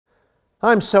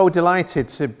I'm so delighted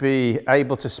to be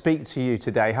able to speak to you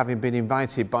today, having been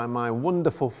invited by my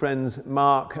wonderful friends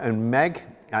Mark and Meg,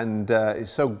 and it's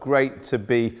so great to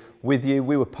be with you.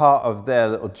 We were part of their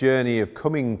little journey of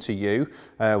coming to you.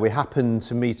 We happened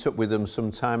to meet up with them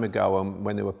some time ago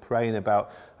when they were praying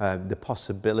about the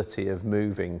possibility of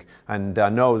moving, and I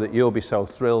know that you'll be so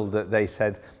thrilled that they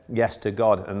said yes to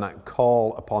God and that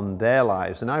call upon their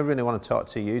lives. And I really want to talk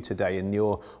to you today in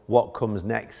your What Comes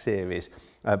Next series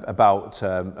about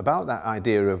that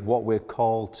idea of what we're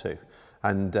called to.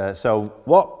 And so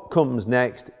what comes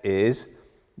next is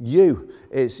you.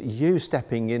 It's you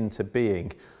stepping into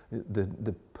being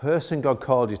the person God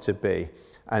called you to be,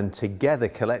 and together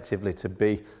collectively to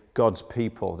be God's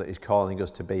people that He's calling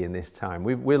us to be in this time.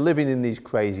 We're living in these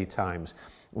crazy times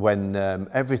when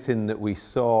everything that we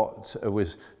thought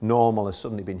was normal has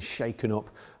suddenly been shaken up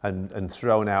and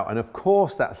thrown out. And of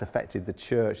course that's affected the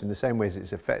church in the same ways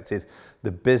it's affected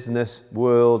the business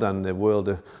world and the world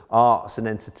of arts and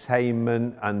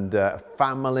entertainment and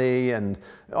family and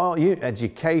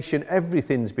education.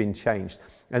 Everything's been changed.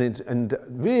 And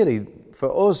really,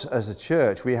 for us as a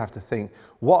church, we have to think,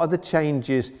 what are the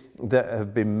changes that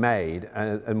have been made,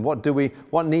 and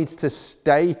what needs to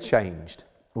stay changed?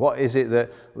 What is it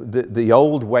that the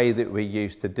old way that we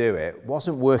used to do it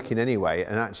wasn't working anyway,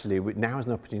 and actually now is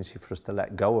an opportunity for us to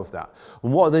let go of that?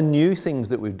 And what are the new things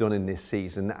that we've done in this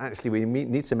season that actually we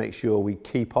need to make sure we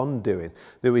keep on doing,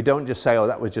 that we don't just say, oh,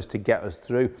 that was just to get us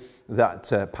through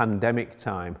that pandemic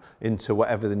time into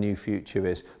whatever the new future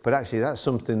is, but actually that's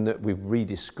something that we've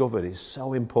rediscovered is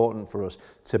so important for us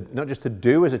to not just to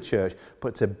do as a church,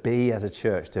 but to be as a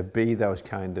church, to be those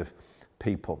kind of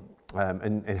people.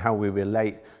 And how we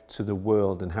relate to the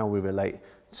world and how we relate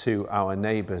to our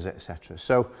neighbours, etc.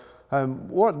 So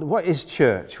what is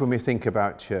church when we think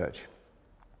about church?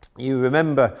 You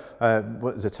remember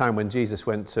what was a time when Jesus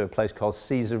went to a place called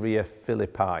Caesarea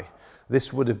Philippi.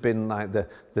 This would have been like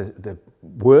the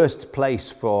worst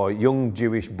place for young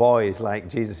Jewish boys like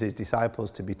Jesus'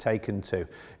 disciples to be taken to.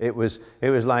 It was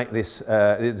like this,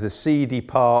 the seedy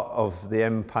part of the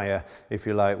empire, if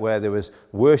you like, where there was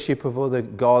worship of other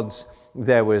gods.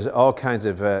 There was all kinds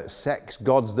of sex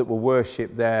gods that were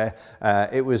worshipped there.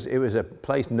 It was a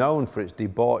place known for its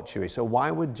debauchery. So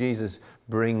why would Jesus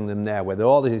bring them there, where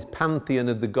all this pantheon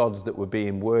of the gods that were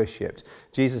being worshipped?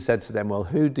 Jesus said to them, well,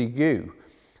 who do you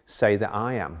say that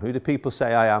I am? Who do people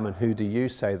say I am, and who do you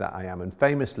say that I am? And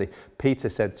famously, Peter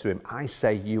said to him, I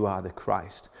say you are the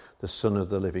Christ, the Son of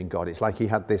the living God. It's like he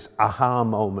had this aha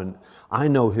moment. I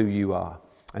know who you are.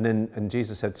 And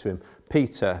Jesus said to him,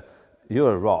 Peter,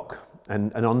 you're a rock.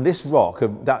 And on this rock,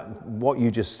 of that, what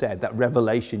you just said, that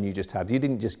revelation you just had, you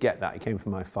didn't just get that, it came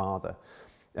from my Father.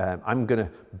 I'm going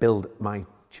to build my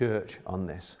church on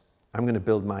this. I'm going to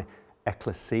build my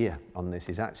ecclesia on this,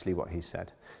 is actually what he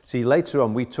said. See, later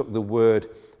on we took the word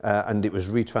and it was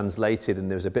retranslated, and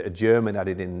there was a bit of German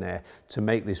added in there to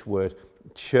make this word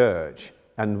church.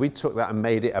 And we took that and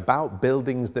made it about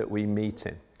buildings that we meet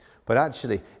in. But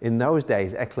actually, in those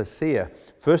days, ecclesia,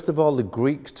 first of all, the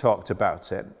Greeks talked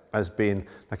about it as being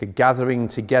like a gathering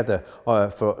together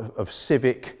of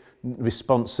civic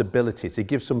responsibility to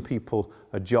give some people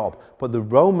a job. But the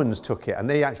Romans took it and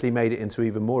they actually made it into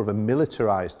even more of a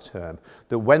militarized term,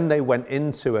 that when they went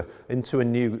into a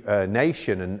new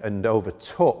nation and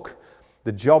overtook,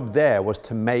 the job there was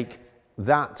to make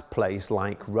that place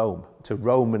like Rome, to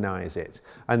Romanize it.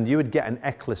 And you would get an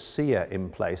ecclesia in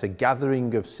place, a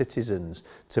gathering of citizens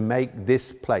to make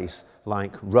this place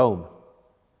like Rome.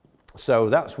 So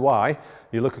that's why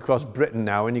you look across Britain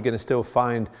now and you're going to still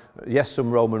find, yes,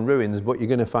 some Roman ruins, but you're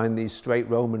going to find these straight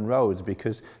Roman roads,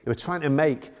 because they were trying to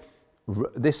make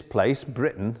this place,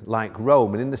 Britain, like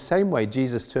Rome. And in the same way,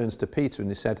 Jesus turns to Peter and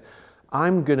he said,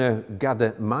 I'm going to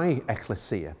gather my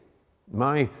ecclesia,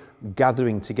 my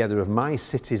gathering together of my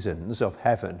citizens of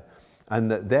heaven, and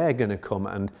that they're going to come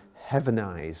and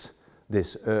heavenize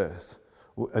this earth.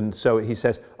 And so he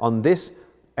says, on this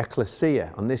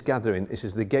ecclesia, on this gathering, it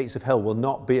says the gates of hell will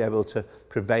not be able to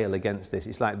prevail against this.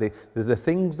 It's like the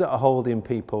things that are holding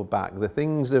people back, the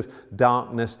things of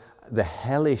darkness, the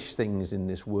hellish things in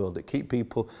this world that keep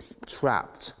people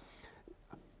trapped.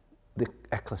 The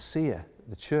ecclesia,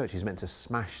 the church, is meant to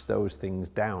smash those things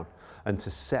down and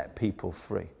to set people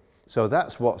free. So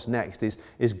that's what's next, is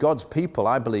God's people,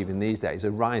 I believe, in these days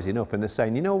are rising up and they're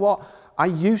saying, you know what? I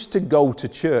used to go to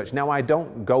church. Now I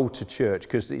don't go to church,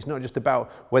 because it's not just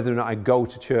about whether or not I go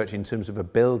to church in terms of a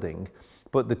building,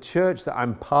 but the church that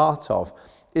I'm part of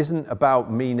isn't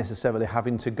about me necessarily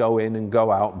having to go in and go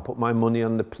out and put my money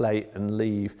on the plate and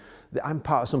leave. I'm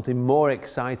part of something more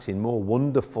exciting, more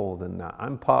wonderful than that.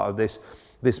 I'm part of this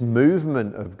this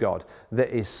movement of God that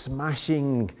is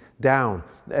smashing down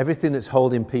everything that's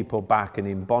holding people back and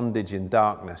in bondage in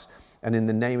darkness. And in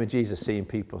the name of Jesus, seeing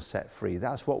people set free.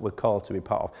 That's what we're called to be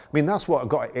part of. I mean, that's what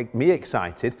got me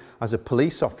excited as a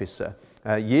police officer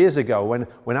years ago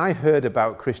when I heard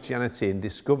about Christianity and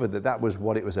discovered that was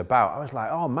what it was about. I was like,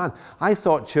 oh man, I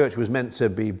thought church was meant to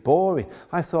be boring.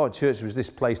 I thought church was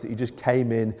this place that you just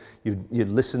came in, you'd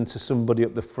listen to somebody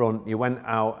up the front, you went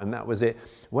out, and that was it.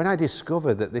 When I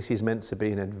discovered that this is meant to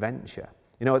be an adventure,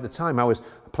 you know, at the time I was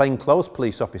a plainclothes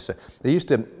police officer.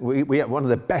 We had one of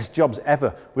the best jobs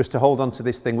ever was to hold on to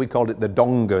this thing, we called it the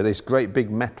donga, this great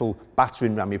big metal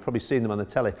battering ram, you've probably seen them on the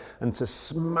telly, and to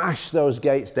smash those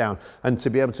gates down and to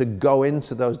be able to go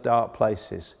into those dark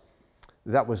places.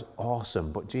 That was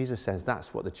awesome. But Jesus says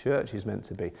that's what the church is meant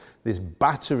to be, this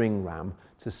battering ram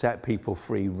to set people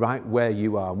free right where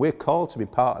you are. We're called to be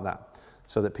part of that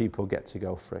so that people get to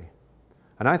go free.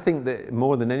 And I think that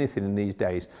more than anything in these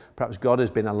days, perhaps God has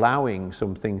been allowing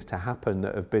some things to happen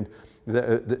that have been,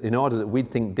 that in order that we'd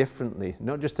think differently,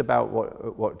 not just about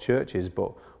what church is,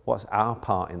 but what's our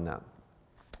part in that.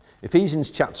 Ephesians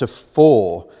chapter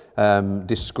 4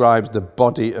 describes the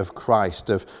body of Christ,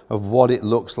 of what it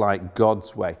looks like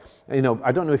God's way. You know,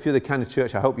 I don't know if you're the kind of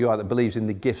church, I hope you are, that believes in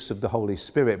the gifts of the Holy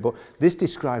Spirit, but this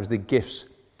describes the gifts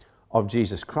of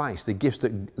Jesus Christ, the gifts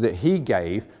that he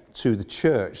gave to the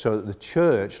church, so that the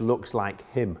church looks like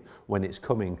him when it's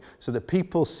coming, so that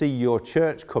people see your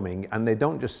church coming and they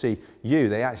don't just see you,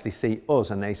 they actually see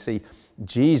us and they see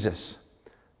Jesus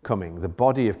coming, the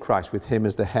body of Christ with him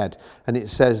as the head. And it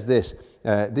says this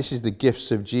is the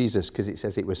gifts of Jesus, because it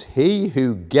says it was he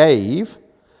who gave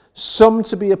some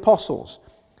to be apostles,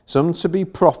 some to be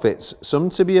prophets, some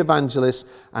to be evangelists,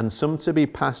 and some to be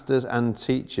pastors and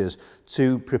teachers,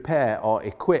 to prepare or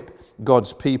equip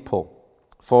God's people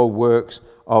for works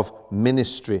of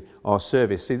ministry or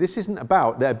service. See, this isn't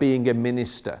about there being a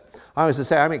minister. I was to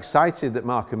say, I'm excited that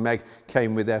Mark and Meg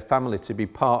came with their family to be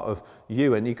part of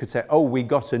you, and you could say, oh, we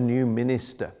got a new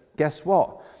minister. Guess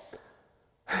what?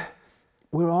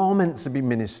 We're all meant to be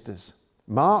ministers.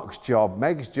 Mark's job,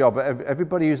 Meg's job,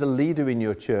 everybody who's a leader in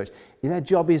your church, their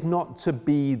job is not to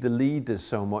be the leaders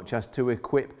so much as to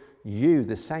equip you,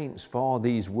 the saints, for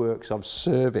these works of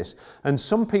service. And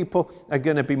some people are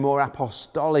going to be more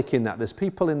apostolic in that. There's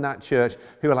people in that church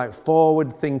who are like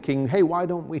forward thinking, hey, why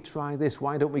don't we try this?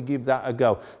 Why don't we give that a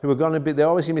go? They're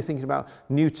always going to be thinking about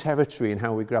new territory and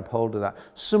how we grab hold of that.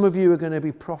 Some of you are going to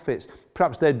be prophets.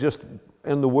 Perhaps they're just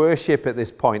in the worship at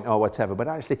this point or whatever, but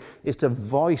actually it's to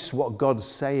voice what God's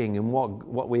saying and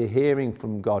what we're hearing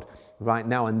from God right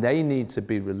now, and they need to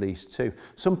be released too.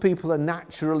 Some people are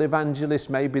natural evangelists,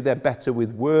 maybe they're better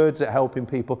with words at helping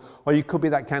people, or you could be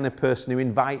that kind of person who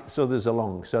invites others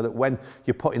along so that when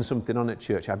you're putting something on at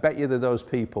church, I bet you they're those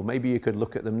people, maybe you could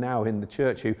look at them now in the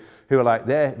church who are like,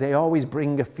 they always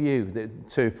bring a few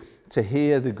to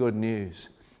hear the good news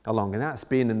along, and that's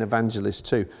being an evangelist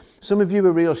too. Some of you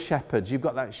are real shepherds. You've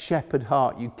got that shepherd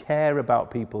heart. You care about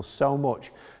people so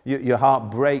much. Your heart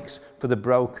breaks for the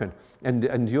broken,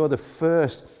 and you're the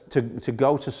first to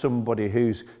go to somebody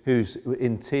who's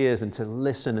in tears and to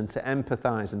listen and to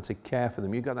empathize and to care for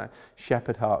them. You've got that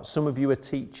shepherd heart. Some of you are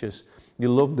teachers. You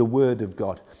love the Word of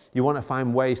God. You want to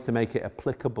find ways to make it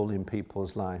applicable in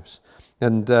people's lives,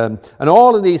 and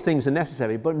all of these things are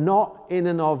necessary, but not in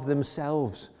and of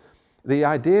themselves. The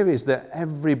idea is that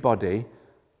everybody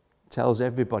tells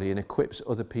everybody and equips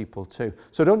other people too.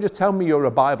 So don't just tell me you're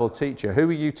a Bible teacher. Who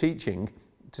are you teaching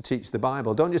to teach the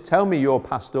Bible? Don't just tell me you're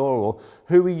pastoral.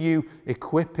 Who are you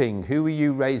equipping? Who are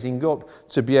you raising up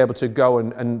to be able to go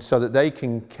and so that they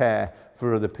can care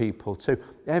for other people too?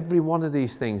 Every one of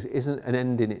these things isn't an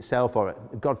end in itself, or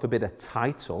God forbid a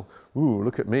title. Ooh,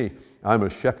 look at me. I'm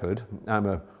a shepherd.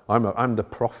 I'm the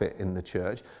prophet in the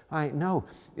church. Right? No,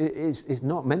 it's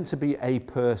not meant to be a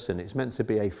person. It's meant to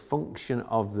be a function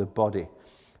of the body.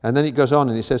 And then it goes on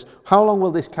and it says, how long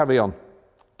will this carry on?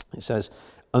 It says,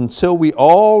 until we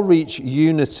all reach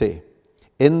unity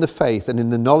in the faith and in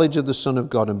the knowledge of the Son of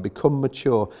God and become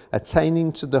mature,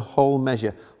 attaining to the whole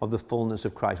measure of the fullness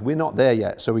of Christ. We're not there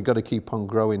yet, so we've got to keep on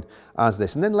growing as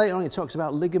this. And then later on it talks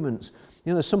about ligaments.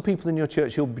 You know, there's some people in your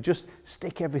church who'll just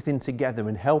stick everything together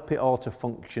and help it all to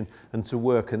function and to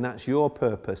work, and that's your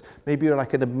purpose. Maybe you're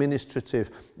like an administrative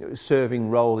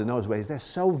serving role in those ways. They're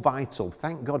so vital.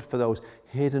 Thank God for those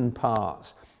hidden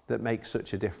parts that make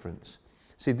such a difference.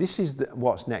 See, this is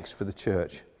what's next for the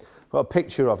church. Got a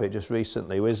picture of it just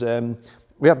recently.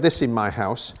 We have this in my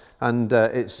house, and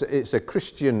it's a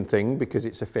Christian thing because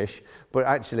it's a fish, but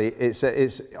actually it's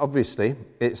obviously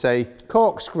a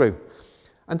corkscrew.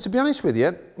 And to be honest with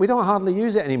you, we don't hardly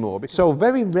use it anymore. So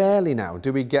very rarely now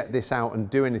do we get this out and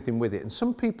do anything with it. And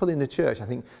some people in the church, I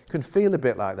think, can feel a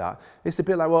bit like that. It's a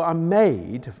bit like, well, I'm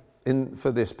made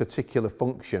for this particular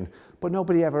function, but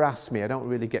nobody ever asks me. I don't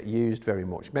really get used very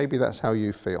much. Maybe that's how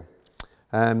you feel.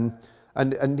 And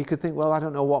you could think, well, I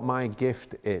don't know what my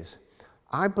gift is.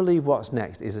 I believe what's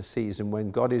next is a season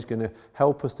when God is going to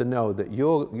help us to know that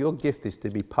your gift is to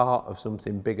be part of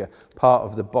something bigger, part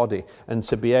of the body, and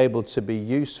to be able to be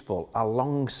useful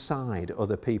alongside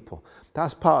other people.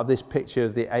 That's part of this picture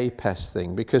of the APES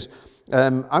thing, because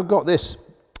I've got this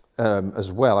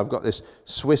as well. I've got this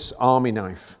Swiss Army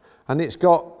knife, and it's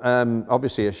got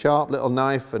obviously a sharp little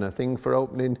knife and a thing for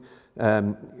opening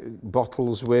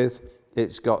bottles with.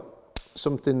 It's got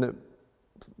something that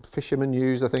fishermen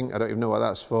use, I think. I don't even know what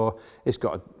that's for. It's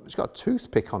got a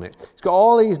toothpick on it. It's got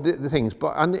all these things,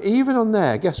 and even on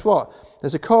there, guess what?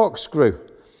 There's a corkscrew,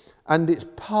 and it's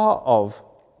part of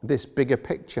this bigger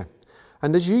picture.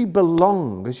 And as we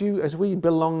belong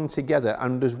together,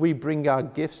 and as we bring our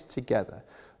gifts together,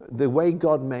 the way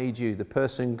God made you, the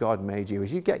person God made you,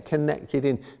 as you get connected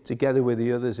in together with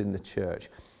the others in the church,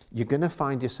 you're going to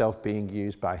find yourself being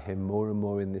used by Him more and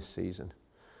more in this season.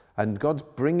 And God's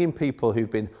bringing people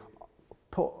who've been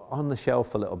put on the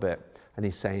shelf a little bit, and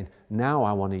He's saying, now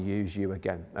I want to use you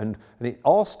again. And it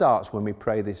all starts when we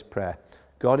pray this prayer.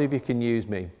 God, if you can use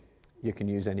me, you can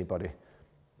use anybody.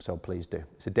 So please do.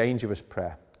 It's a dangerous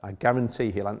prayer. I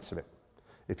guarantee He'll answer it.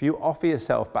 If you offer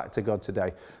yourself back to God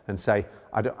today and say,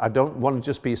 I don't want to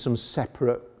just be some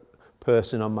separate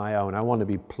person on my own. I want to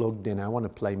be plugged in. I want to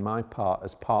play my part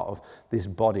as part of this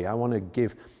body. I want to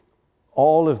give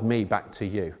all of me back to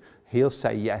you. He'll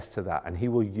say yes to that, and He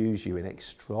will use you in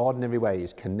extraordinary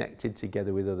ways, connected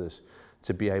together with others,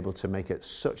 to be able to make it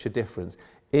such a difference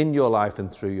in your life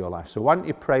and through your life. So why don't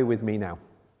you pray with me now?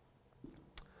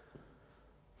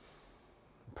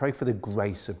 Pray for the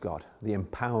grace of God, the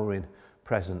empowering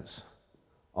presence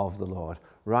of the Lord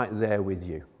right there with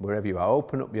you, wherever you are.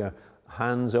 Open up your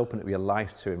hands, open up your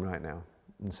life to Him right now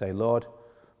and say, Lord,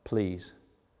 please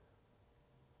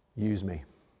use me.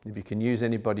 If you can use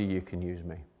anybody, you can use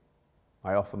me.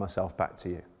 I offer myself back to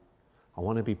you. I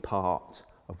want to be part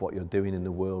of what you're doing in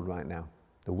the world right now.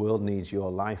 The world needs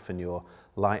your life and your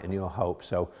light and your hope.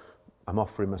 So I'm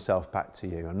offering myself back to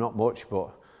you. I'm not much,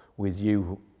 but with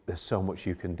you, there's so much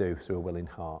you can do through a willing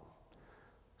heart.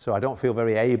 So I don't feel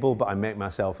very able, but I make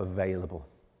myself available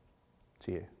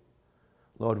to you.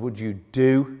 Lord, would you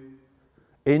do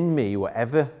in me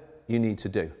whatever you need to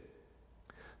do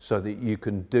so that you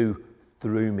can do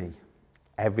through me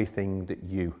everything that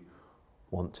you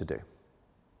want to do.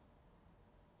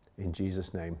 In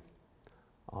Jesus' name,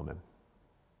 amen.